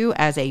over you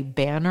as a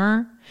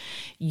banner.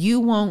 You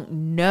won't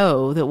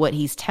know that what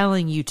he's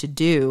telling you to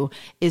do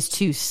is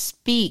to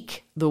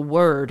speak the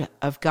word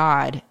of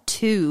God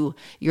to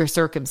your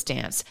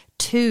circumstance,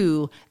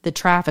 to the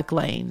traffic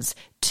lanes,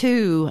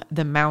 to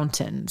the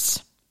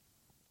mountains.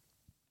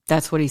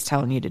 That's what he's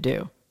telling you to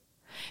do.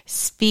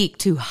 Speak,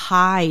 to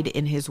hide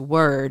in his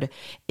word,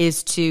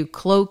 is to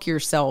cloak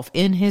yourself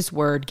in his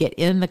word, get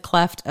in the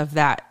cleft of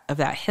that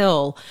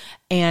hill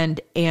and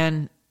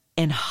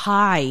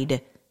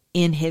hide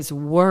in his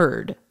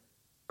word,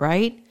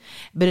 right?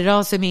 But it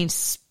also means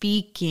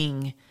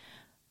speaking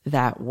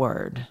that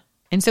word.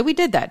 And so we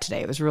did that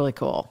today. It was really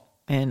cool.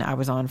 And I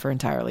was on for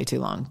entirely too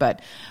long,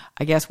 but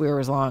I guess we were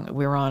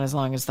on as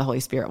long as the Holy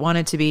Spirit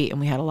wanted to be. And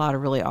we had a lot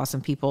of really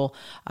awesome people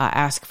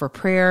ask for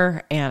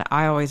prayer. And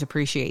I always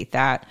appreciate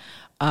that.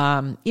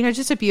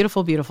 Just a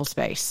beautiful, beautiful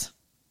space.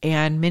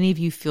 And many of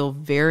you feel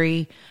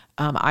very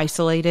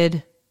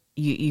isolated.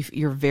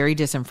 You're very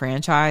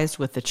disenfranchised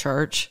with the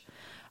church.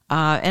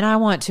 And I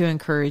want to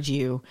encourage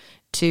you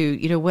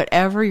to,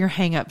 whatever your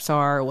hangups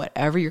are,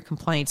 whatever your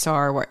complaints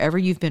are, wherever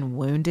you've been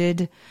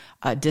wounded,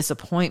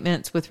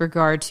 disappointments with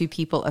regard to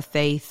people of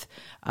faith,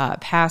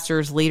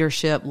 pastors,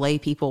 leadership, lay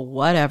people,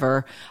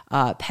 whatever,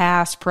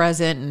 past,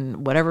 present,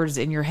 and whatever's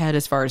in your head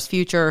as far as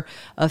future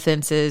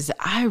offenses,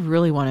 I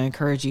really want to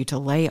encourage you to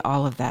lay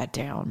all of that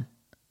down.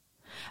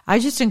 I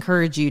just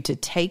encourage you to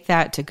take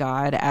that to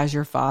God as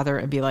your Father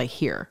and be like,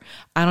 here,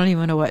 I don't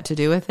even know what to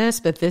do with this,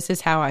 but this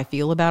is how I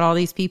feel about all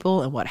these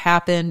people and what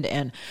happened,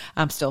 and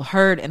I'm still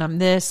hurt, and I'm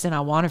this, and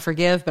I want to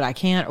forgive, but I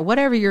can't, or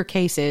whatever your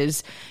case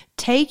is.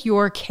 Take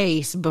your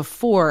case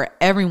before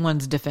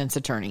everyone's defense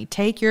attorney.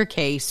 Take your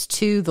case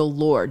to the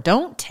Lord.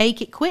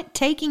 Quit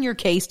taking your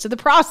case to the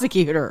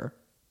prosecutor.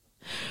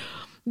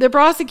 The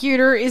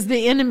prosecutor is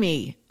the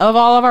enemy of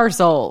all of our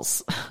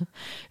souls.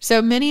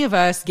 So many of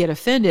us get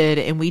offended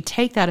and we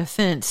take that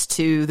offense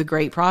to the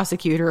great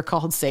prosecutor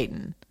called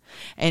Satan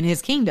and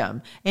his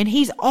kingdom. And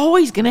he's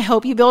always going to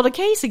help you build a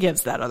case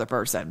against that other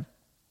person.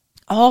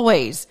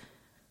 Always.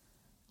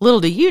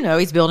 Little do you know,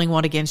 he's building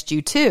one against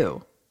you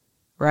too.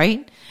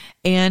 Right?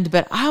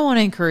 But I want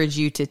to encourage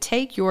you to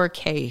take your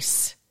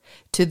case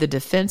to the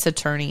defense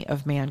attorney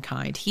of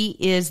mankind. He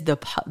is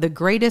the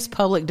greatest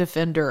public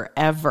defender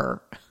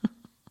ever.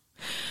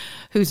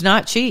 Who's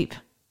not cheap.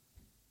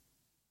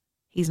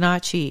 He's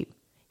not cheap.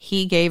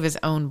 He gave his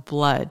own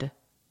blood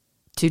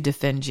to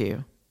defend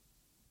you.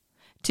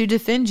 To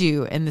defend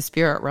you in the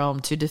spirit realm,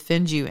 to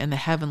defend you in the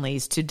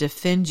heavenlies, to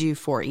defend you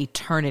for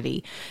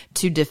eternity,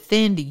 to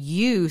defend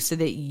you so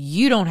that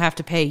you don't have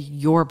to pay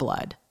your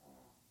blood.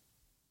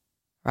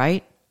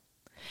 Right?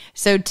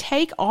 So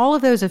take all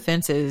of those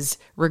offenses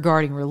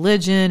regarding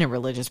religion and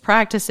religious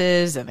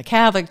practices and the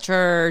Catholic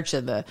Church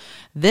and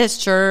this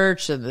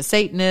church and the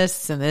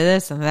Satanists and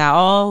this and that,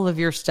 all of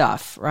your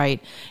stuff,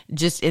 right?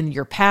 Just in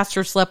your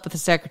pastor slept with the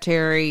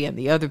secretary and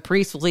the other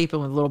priest was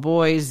sleeping with little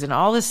boys and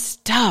all this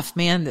stuff,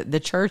 man. The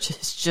church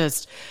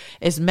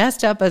is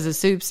messed up as a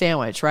soup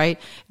sandwich, right?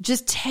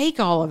 Just take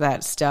all of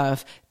that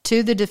stuff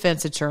to the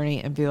defense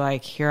attorney and be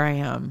like, here I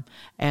am,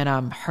 and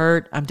I'm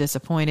hurt, I'm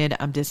disappointed,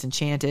 I'm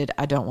disenchanted,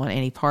 I don't want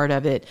any part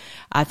of it.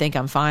 I think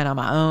I'm fine on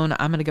my own.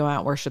 I'm going to go out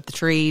and worship the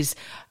trees.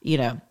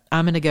 I'm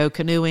going to go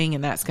canoeing,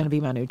 and that's going to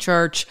be my new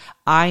church.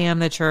 I am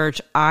the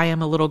church. I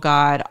am a little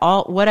God,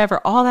 all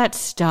that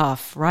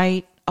stuff,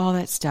 right? All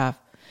that stuff.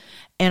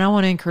 And I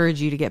want to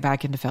encourage you to get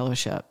back into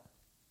fellowship.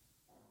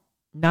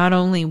 Not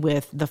only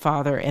with the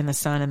Father and the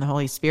Son and the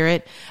Holy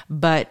Spirit,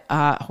 but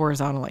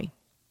horizontally.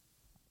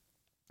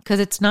 Because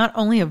it's not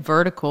only a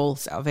vertical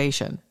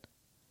salvation.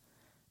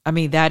 I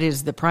mean, that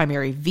is the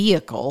primary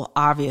vehicle,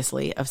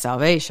 obviously, of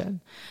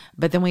salvation.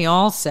 But then we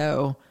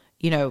also,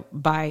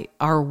 by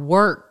our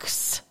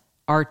works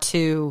are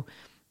to,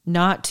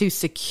 not to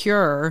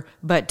secure,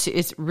 but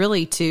it's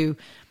really to,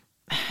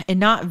 and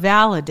not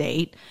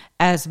validate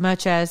as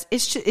much as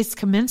it's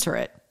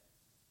commensurate.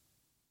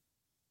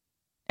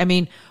 I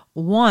mean,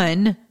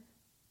 one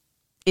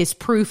is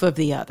proof of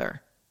the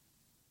other.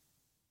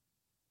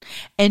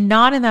 And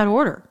not in that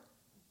order.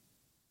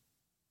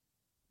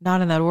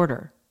 Not in that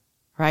order,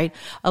 right?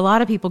 A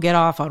lot of people get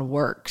off on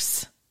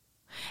works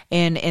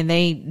and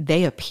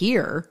they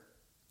appear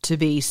to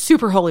be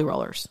super holy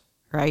rollers,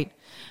 right?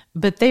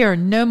 But they are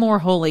no more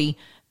holy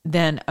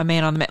than a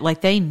man on the mat.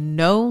 Like they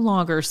no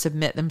longer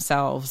submit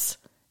themselves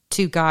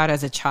to God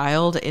as a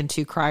child and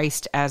to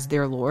Christ as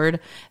their Lord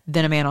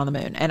than a man on the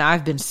moon. And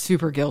I've been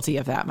super guilty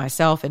of that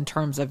myself in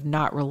terms of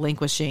not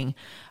relinquishing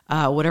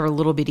whatever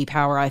little bitty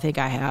power I think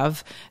I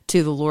have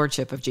to the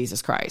lordship of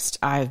Jesus Christ.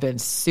 I've been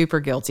super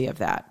guilty of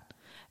that.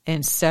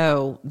 And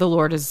so the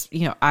Lord is,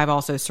 I've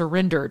also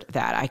surrendered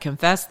that. I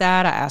confess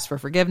that. I ask for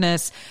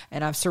forgiveness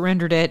and I've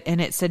surrendered it.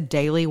 And it's a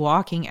daily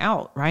walking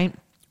out, right?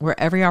 Where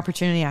every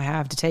opportunity I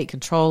have to take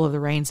control of the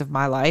reins of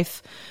my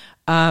life,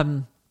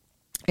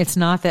 it's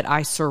not that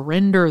I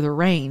surrender the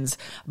reins,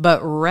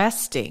 but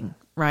resting,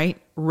 right?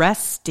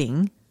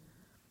 Resting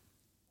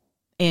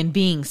and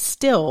being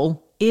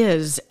still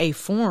is a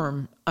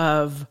form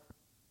of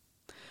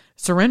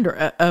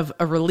surrender, of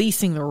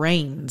releasing the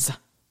reins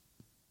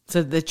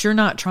so that you're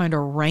not trying to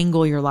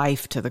wrangle your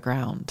life to the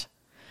ground.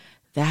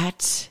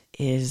 That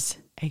is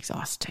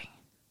exhausting.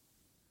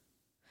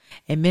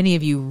 And many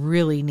of you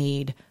really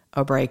need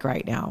a break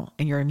right now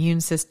in your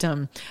immune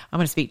system. I'm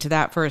going to speak to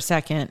that for a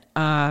second.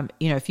 A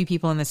few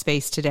people in the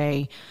space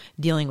today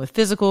dealing with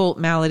physical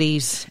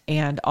maladies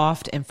and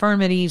oft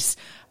infirmities.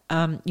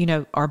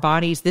 Our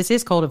bodies, this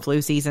is cold and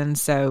flu season.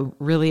 So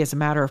really as a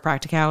matter of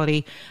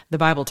practicality, the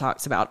Bible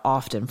talks about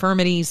oft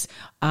infirmities,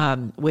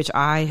 which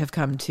I have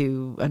come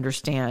to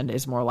understand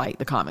is more like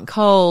the common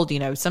cold.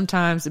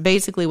 Sometimes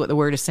basically what the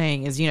word is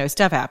saying is,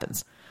 stuff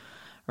happens,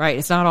 right?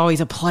 It's not always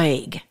a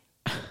plague.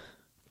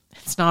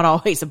 It's not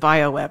always a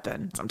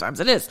bioweapon. Sometimes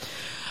it is.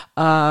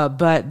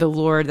 But the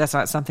Lord, that's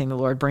not something the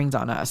Lord brings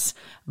on us.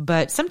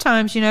 But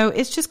sometimes,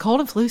 it's just cold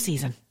and flu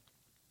season.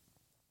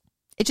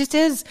 It just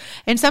is.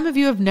 And some of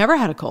you have never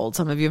had a cold.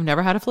 Some of you have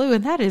never had a flu.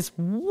 And that is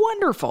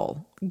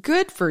wonderful.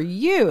 Good for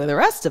you. The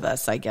rest of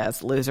us, I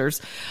guess,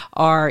 losers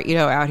are,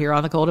 out here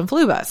on the cold and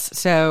flu bus.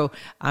 So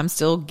I'm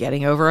still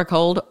getting over a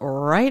cold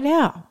right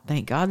now.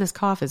 Thank God this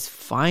cough is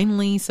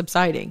finally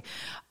subsiding.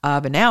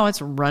 But now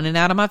it's running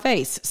out of my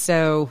face.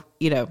 So,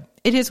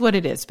 it is what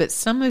it is. But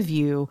some of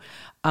you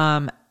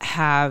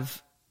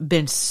have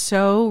been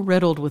so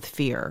riddled with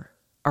fear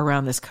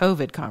around this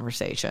COVID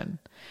conversation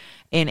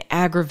and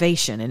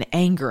aggravation and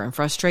anger and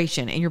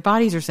frustration. And your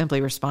bodies are simply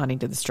responding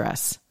to the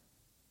stress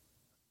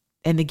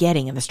and the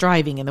getting and the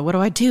striving and the what do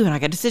I do? And I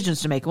got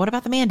decisions to make. And what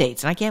about the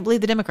mandates? And I can't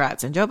believe the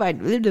Democrats and Joe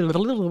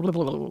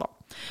Biden,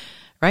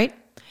 right?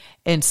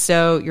 And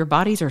so your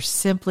bodies are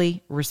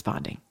simply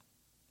responding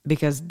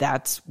because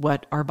that's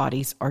what our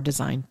bodies are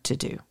designed to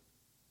do.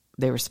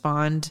 They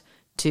respond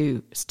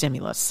to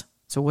stimulus.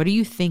 So what are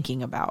you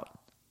thinking about?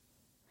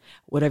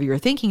 Whatever you're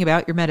thinking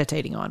about, you're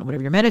meditating on.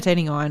 Whatever you're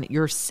meditating on,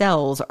 your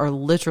cells are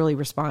literally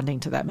responding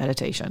to that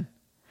meditation.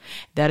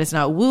 That is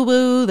not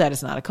woo-woo. That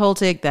is not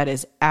occultic. That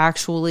is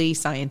actually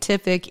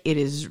scientific. It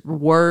is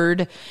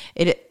word.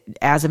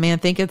 As a man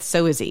thinketh,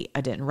 so is he.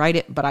 I didn't write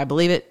it, but I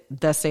believe it.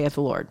 Thus saith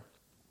the Lord.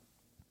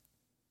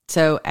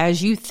 So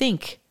as you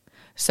think,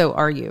 so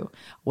are you.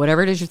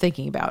 Whatever it is you're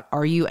thinking about.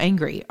 Are you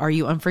angry? Are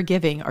you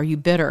unforgiving? Are you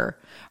bitter?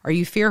 Are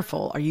you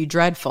fearful? Are you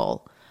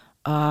dreadful?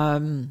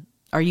 Are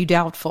you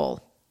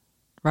doubtful?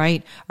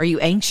 Right? Are you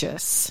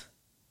anxious?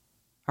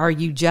 Are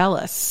you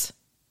jealous?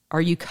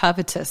 Are you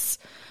covetous?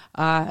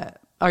 Are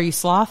you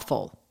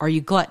slothful? Are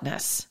you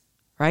gluttonous?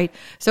 Right?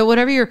 So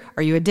are you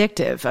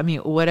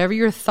addictive? Whatever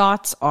your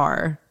thoughts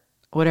are,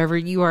 whatever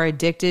you are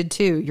addicted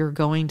to, you're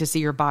going to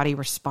see your body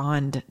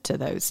respond to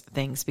those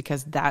things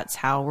because that's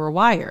how we're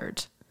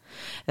wired.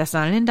 That's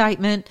not an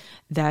indictment.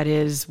 That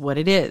is what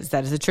it is.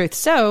 That is the truth.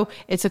 So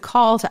it's a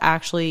call to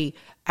actually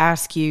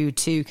ask you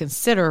to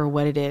consider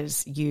what it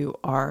is you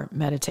are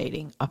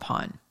meditating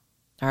upon.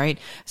 All right.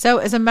 So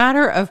as a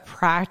matter of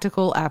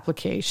practical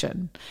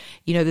application,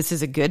 this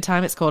is a good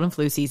time. It's cold and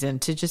flu season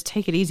to just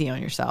take it easy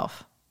on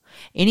yourself.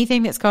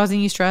 Anything that's causing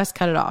you stress,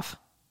 cut it off.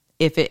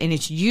 And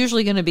it's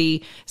usually going to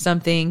be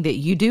something that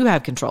you do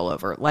have control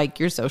over, like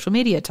your social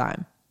media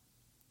time.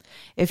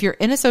 If you're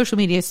in a social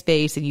media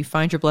space and you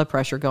find your blood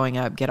pressure going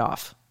up, get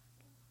off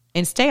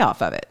and stay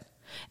off of it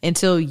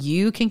until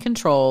you can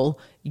control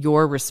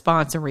your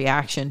response and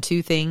reaction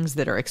to things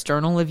that are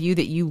external of you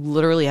that you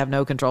literally have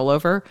no control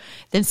over.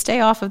 Then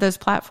stay off of those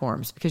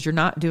platforms because you're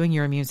not doing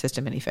your immune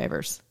system any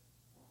favors.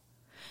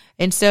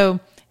 And so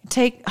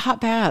take hot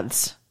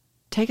baths,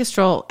 take a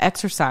stroll,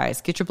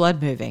 exercise, get your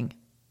blood moving,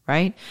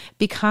 right?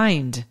 Be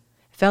kind.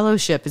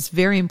 Fellowship is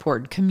very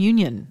important.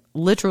 Communion,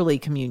 literally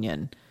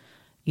communion,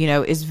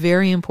 is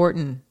very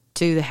important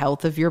to the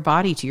health of your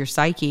body, to your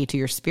psyche, to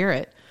your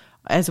spirit.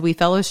 As we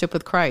fellowship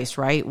with Christ,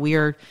 right? We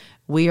are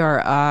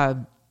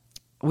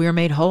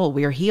made whole.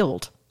 We are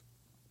healed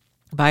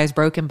by his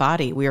broken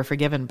body. We are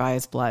forgiven by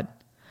his blood.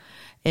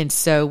 And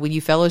so when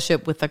you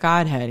fellowship with the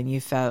Godhead and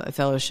you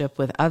fellowship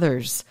with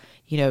others,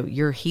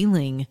 your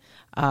healing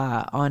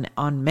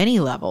on many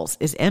levels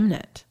is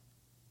imminent.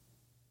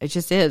 It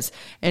just is.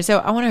 And so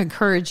I want to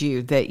encourage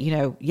you that,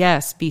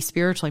 yes, be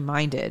spiritually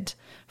minded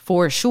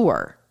for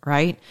sure,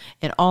 right?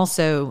 And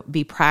also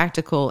be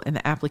practical in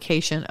the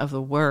application of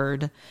the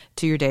word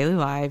to your daily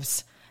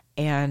lives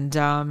and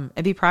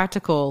be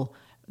practical,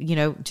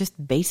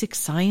 just basic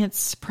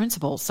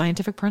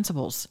scientific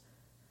principles.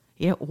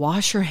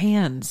 Wash your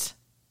hands,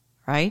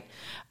 right?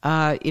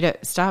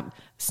 Stop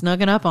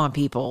snugging up on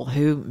people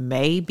who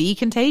may be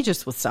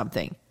contagious with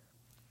something.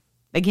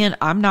 Again,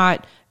 I'm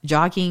not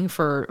jockeying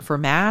for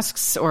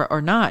masks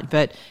or not,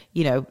 but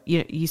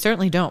you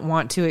certainly don't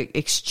want to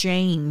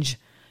exchange,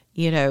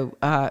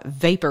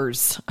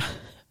 vapors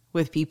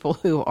with people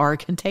who are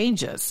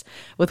contagious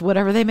with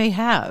whatever they may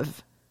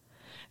have.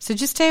 So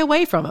just stay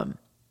away from them.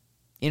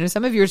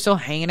 Some of you are still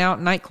hanging out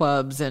in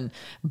nightclubs and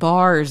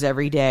bars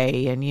every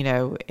day, and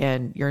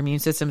your immune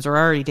systems are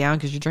already down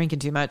because you're drinking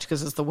too much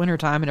because it's the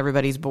wintertime and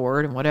everybody's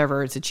bored and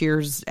whatever. It's a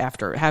cheers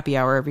after happy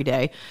hour every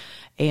day.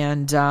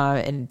 And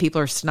people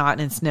are snotting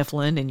and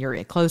sniffling and you're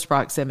in close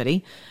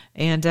proximity.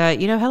 And,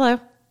 hello,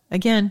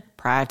 again,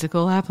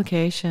 practical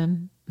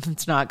application.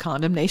 It's not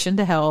condemnation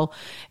to hell.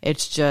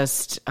 It's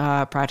just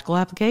practical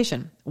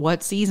application.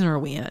 What season are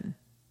we in?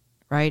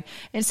 Right.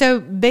 And so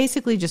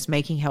basically just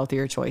making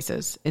healthier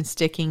choices and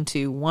sticking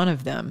to one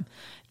of them,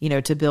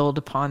 to build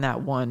upon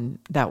that one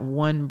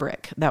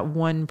brick, that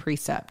one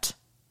precept,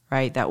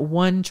 right? That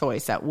one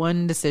choice, that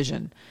one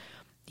decision.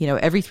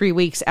 Every 3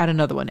 weeks, add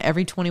another one.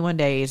 Every 21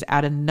 days,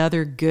 add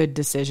another good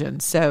decision.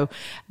 So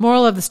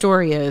moral of the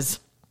story is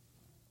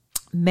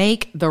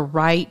make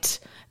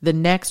the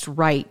next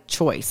right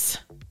choice,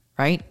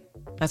 right?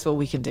 That's what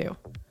we can do.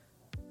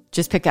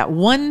 Just pick that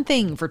one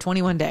thing for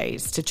 21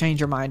 days to change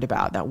your mind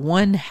about, that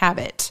one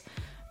habit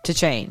to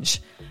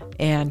change,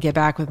 and get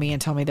back with me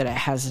and tell me that it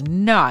has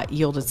not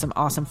yielded some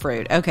awesome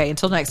fruit. Okay,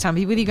 until next time,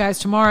 be with you guys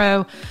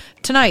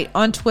tonight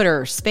on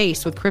Twitter,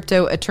 Space with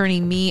Crypto Attorney,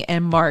 me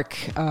and Mark.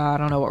 I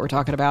don't know what we're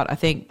talking about. I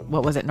think,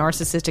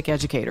 narcissistic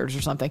educators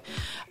or something.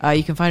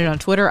 You can find it on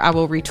Twitter. I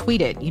will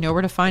retweet it. You know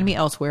where to find me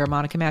elsewhere,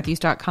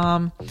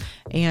 monicamatthews.com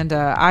and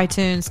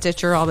iTunes,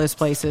 Stitcher, all those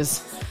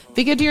places.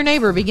 Be good to your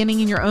neighbor,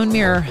 beginning in your own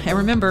mirror. And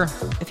remember,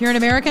 if you're an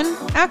American,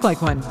 act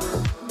like one.